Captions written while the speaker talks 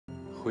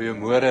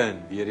Goeiemôre en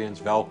weer eens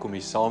welkom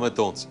hier saam met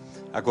ons.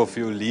 Ek wil vir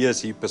jou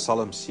lees hier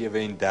Psalm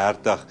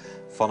 37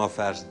 vanaf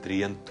vers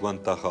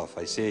 23 af.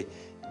 Hy sê,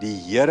 die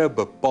Here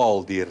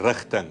bepaal die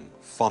rigting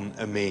van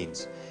 'n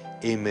mens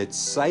en met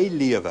sy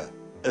lewe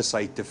is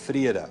hy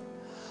tevrede.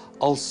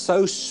 Al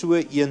sou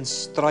so een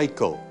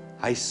struikel,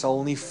 hy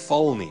sal nie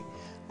val nie,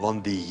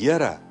 want die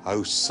Here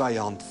hou sy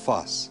hand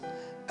vas.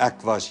 Ek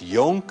was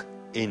jonk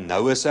en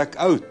nou is ek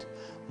oud,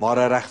 maar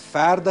 'n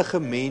regverdige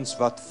mens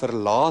wat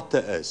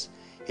verlate is,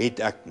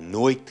 het ek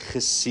nooit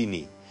gesien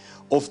nie,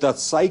 of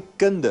dat sy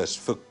kinders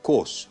vir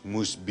kos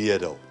moes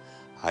bedel.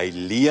 Hy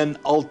leen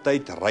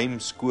altyd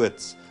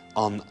ruimskoots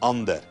aan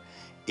ander,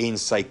 en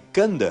sy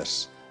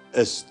kinders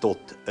is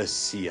tot 'n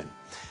seën.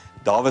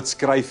 Dawid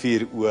skryf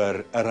hier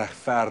oor 'n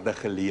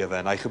regverdige lewe,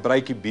 en hy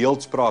gebruik die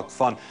beeldspraak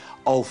van,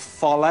 al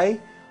val hy,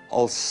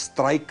 al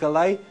struikel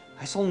hy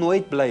sal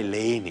nooit bly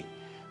lê nie,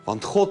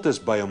 want God is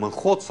by hom, en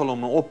God sal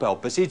hom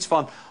ophelp. Is iets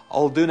van,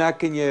 al doen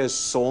ek en jy 'n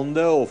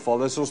sonde, of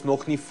al is ons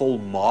nog nie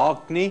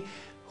volmaak nie,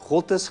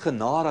 God is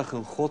genadig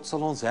en God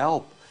sal ons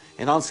help.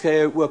 En dan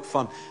skryf hy ook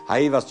van,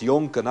 hy was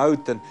jonk en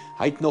oud, en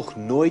hy het nog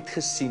nooit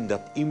gesien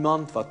dat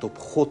iemand wat op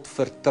God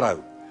vertrou,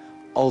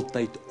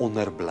 altyd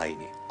onderbly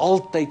nie,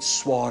 altyd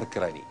swaar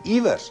kry nie.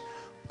 Iewers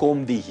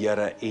kom die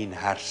Here en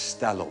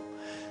herstel hom.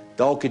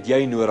 Dalk het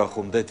jy nodig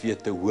om dit weer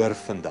te hoor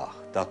vandag,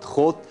 dat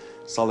God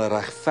sal 'n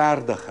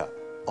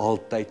regverdige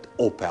altyd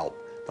ophelp.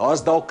 Daar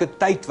is dalk 'n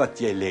tyd wat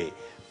jy lê,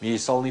 maar jy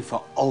sal nie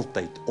vir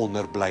altyd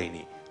onderbly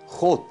nie.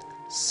 God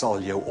sal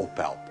jou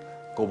ophelp.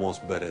 Kom ons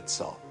bid dit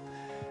saam.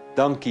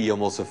 Dankie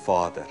Hemelse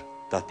Vader,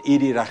 dat U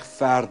die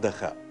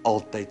regverdige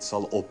altyd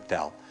sal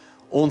optel.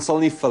 Ons sal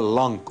nie vir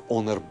lank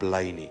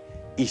onderbly nie.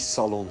 U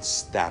sal ons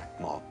sterk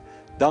maak.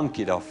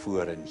 Dankie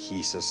daarvoor in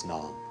Jesus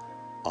naam.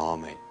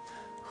 Amen.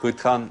 Goed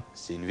gaan,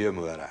 sien weer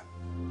môre.